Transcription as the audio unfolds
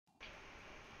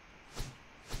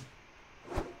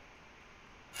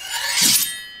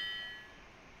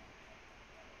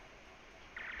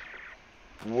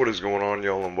What is going on,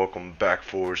 y'all, and welcome back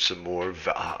for some more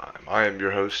Valheim. I am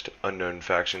your host, Unknown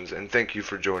Factions, and thank you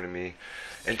for joining me.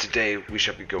 And today we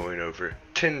shall be going over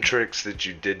 10 tricks that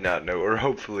you did not know, or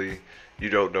hopefully you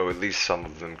don't know at least some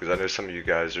of them, because I know some of you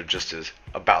guys are just as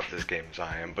about this game as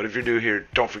I am. But if you're new here,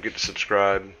 don't forget to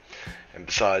subscribe. And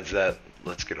besides that,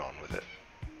 let's get on with it.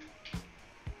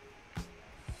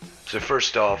 So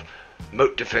first off,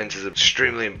 moat defense is an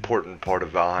extremely important part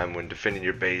of Valheim when defending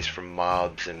your base from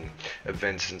mobs and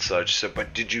events and such.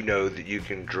 But did you know that you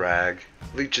can drag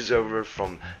leeches over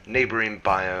from neighboring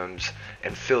biomes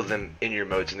and fill them in your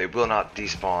moats, and they will not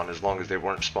despawn as long as they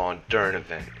weren't spawned during an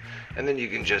event. And then you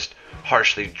can just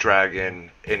harshly drag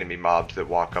in enemy mobs that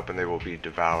walk up and they will be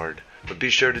devoured. But be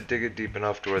sure to dig it deep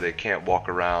enough to where they can't walk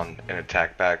around and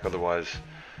attack back, otherwise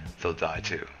they'll die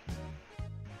too.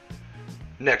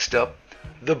 Next up,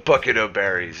 the bucket of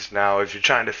berries. Now, if you're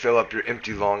trying to fill up your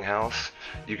empty longhouse,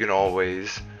 you can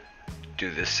always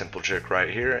do this simple trick right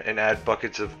here and add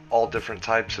buckets of all different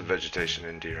types of vegetation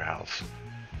into your house.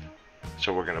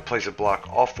 So we're going to place a block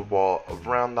off the wall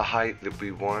around the height that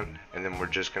we want, and then we're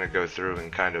just going to go through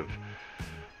and kind of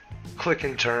click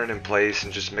and turn in place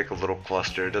and just make a little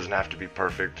cluster. It doesn't have to be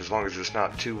perfect. As long as it's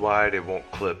not too wide, it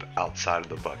won't clip outside of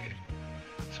the bucket.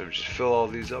 So just fill all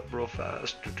these up real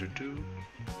fast.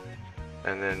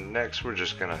 And then next we're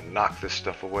just gonna knock this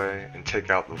stuff away and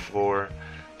take out the floor.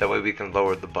 That way we can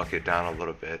lower the bucket down a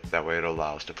little bit. That way it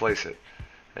allows us to place it.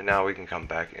 And now we can come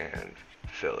back and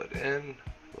fill it in,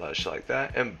 just like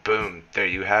that, and boom, there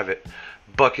you have it.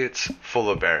 Buckets full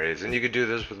of berries. And you can do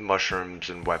this with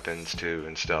mushrooms and weapons too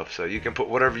and stuff. So you can put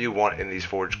whatever you want in these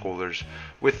forge coolers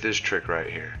with this trick right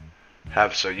here.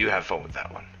 So you have fun with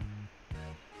that one.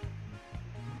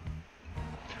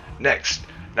 Next,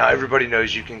 now everybody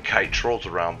knows you can kite trolls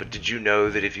around, but did you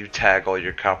know that if you tag all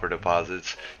your copper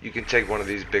deposits, you can take one of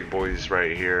these big boys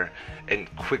right here and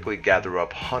quickly gather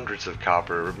up hundreds of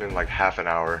copper in like half an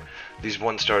hour. These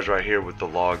 1-stars right here with the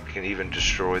log can even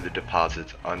destroy the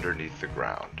deposits underneath the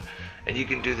ground. And you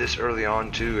can do this early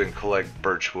on too and collect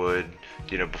birch wood,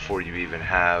 before you even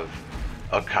have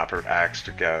a copper axe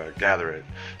to gather it.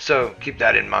 So keep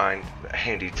that in mind, a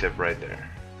handy tip right there.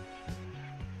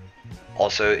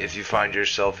 Also, if you find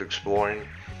yourself exploring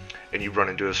and you run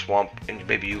into a swamp and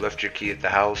maybe you left your key at the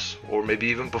house, or maybe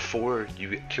even before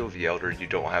you kill the elder you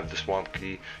don't have the swamp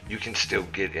key, you can still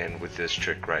get in with this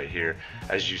trick right here.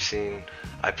 As you've seen,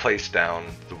 I placed down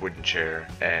the wooden chair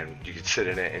and you can sit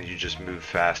in it and you just move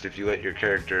fast. If you let your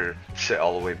character sit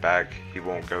all the way back, he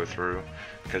won't go through,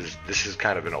 because this is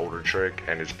kind of an older trick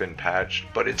and it's been patched,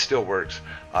 but it still works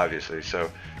obviously. So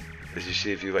as you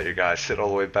see, if you let your guy sit all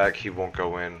the way back, he won't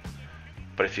go in.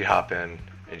 But if you hop in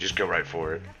and just go right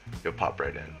for it, you'll pop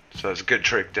right in. So it's a good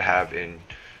trick to have in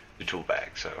your tool bag,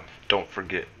 so don't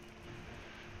forget.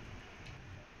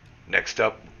 Next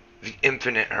up, the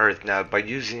infinite hearth. Now, by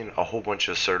using a whole bunch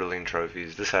of Surtling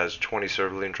trophies, this has 20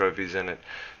 Surtling trophies in it,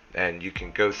 and you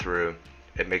can go through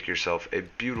and make yourself a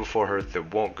beautiful hearth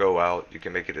that won't go out. You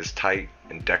can make it as tight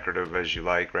and decorative as you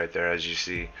like right there, as you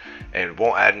see, and it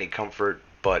won't add any comfort,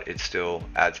 but it still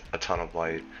adds a ton of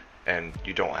light, and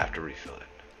you don't have to refill it.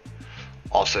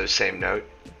 Also, same note,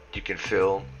 you can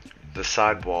fill the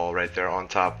side wall right there on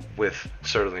top with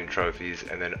Surtling trophies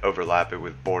and then overlap it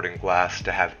with board and glass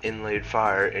to have inlaid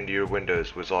fire into your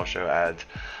windows, which also adds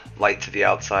light to the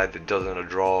outside that doesn't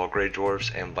draw gray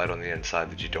dwarfs, and light on the inside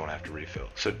that you don't have to refill.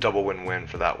 So double win-win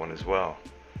for that one as well.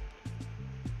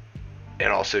 And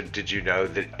also, did you know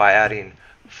that by adding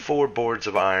 4 boards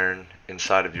of iron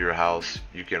inside of your house,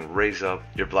 you can raise up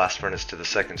your blast furnace to the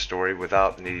 2nd story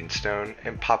without needing stone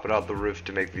and pop it out the roof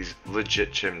to make these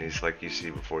legit chimneys like you see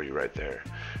before you right there,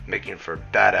 making for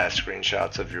badass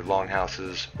screenshots of your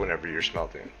longhouses whenever you're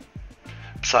smelting.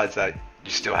 Besides that,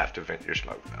 you still have to vent your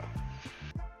smoke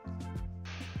though.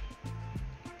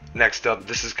 Next up,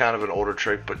 this is kind of an older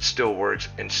trick but still works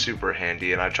and super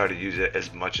handy, and I try to use it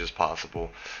as much as possible.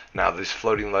 Now, these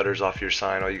floating letters off your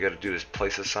sign, all you got to do is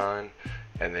place a sign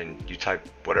and then you type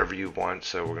whatever you want.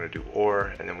 So we're going to do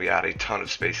or, and then we add a ton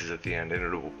of spaces at the end, and it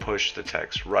will push the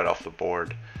text right off the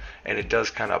board. And it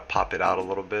does kind of pop it out a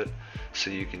little bit,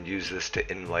 so you can use this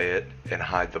to inlay it and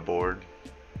hide the board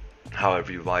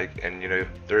however you like. And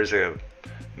there is a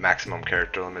maximum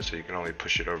character limit, so you can only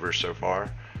push it over so far.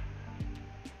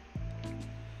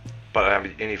 But I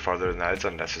mean, any farther than that, it's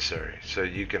unnecessary. So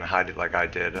you can hide it like I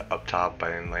did up top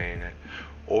by inlaying it.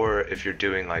 Or if you're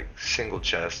doing like single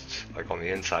chests, like on the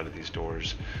inside of these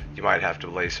doors, you might have to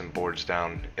lay some boards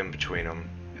down in between them,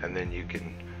 and then you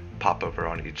can pop over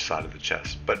on each side of the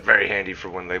chest. But very handy for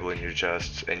when labeling your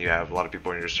chests and you have a lot of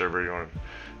people in your server, you want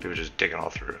people just digging all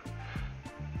through.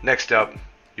 Next up,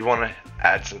 You want to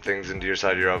add some things into your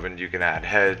side of your oven. You can add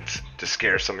heads to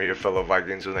scare some of your fellow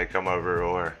Vikings when they come over,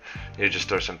 or you just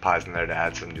throw some pies in there to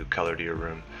add some new color to your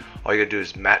room. All you gotta do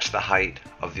is match the height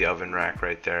of the oven rack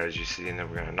right there, as you see, and then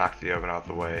we're gonna knock the oven out of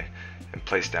the way and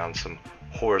place down some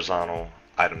horizontal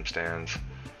item stands.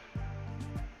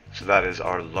 So that is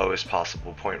our lowest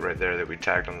possible point right there that we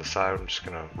tagged on the side. I'm just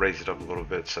gonna raise it up a little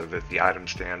bit so that the item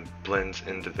stand blends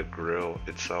into the grill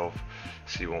itself,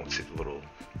 so you won't see the little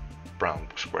brown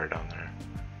square down there.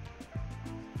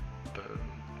 Boom.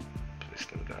 Place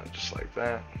them down just like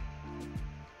that.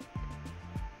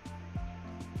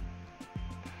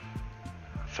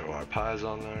 Throw our pies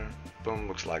on there. Boom,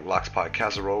 looks like lox pie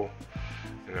casserole.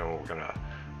 And then we're gonna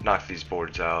knock these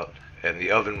boards out, and the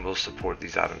oven will support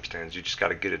these item stands. You just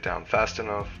gotta get it down fast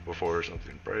enough before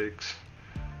something breaks.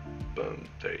 Boom,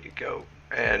 there you go.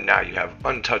 And now you have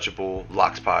untouchable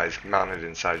lox pies mounted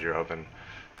inside your oven.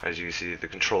 As you can see, the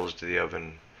controls to the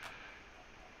oven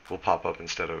will pop up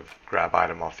instead of grab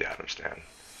item off the item stand.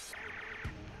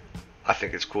 I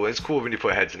think it's cool. It's cool when you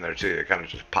put heads in there too. They kind of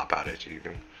just pop out at you.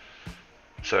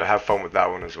 So have fun with that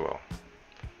one as well.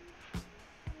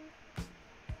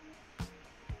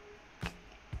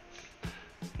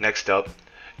 Next up,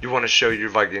 you want to show your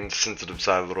Viking sensitive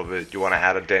side a little bit. You want to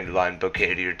add a dandelion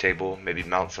bouquet to your table, maybe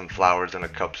mount some flowers in a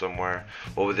cup somewhere.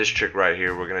 Well, with this trick right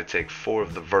here, we're going to take 4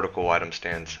 of the vertical item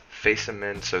stands, face them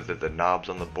in so that the knobs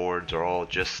on the boards are all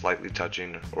just slightly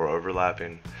touching or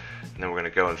overlapping, and then we're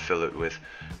going to go and fill it with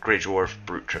Grey Dwarf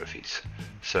Brute trophies.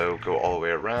 So go all the way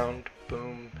around,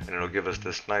 boom, and it'll give us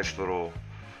this nice little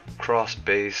cross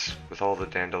base with all the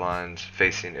dandelions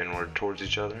facing inward towards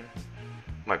each other.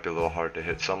 Might be a little hard to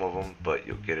hit some of them, but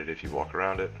you'll get it if you walk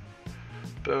around it.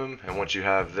 Boom, and once you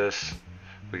have this,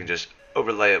 we can just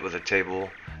overlay it with a table,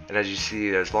 and as you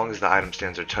see, as long as the item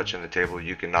stands are touching the table,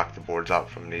 you can knock the boards out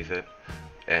from beneath it,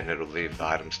 and it'll leave the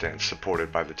item stands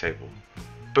supported by the table.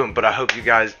 Boom, but I hope you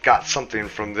guys got something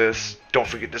from this. Don't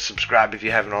forget to subscribe if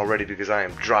you haven't already, because I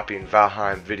am dropping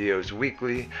Valheim videos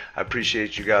weekly. I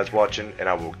appreciate you guys watching, and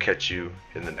I will catch you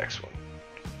in the next one.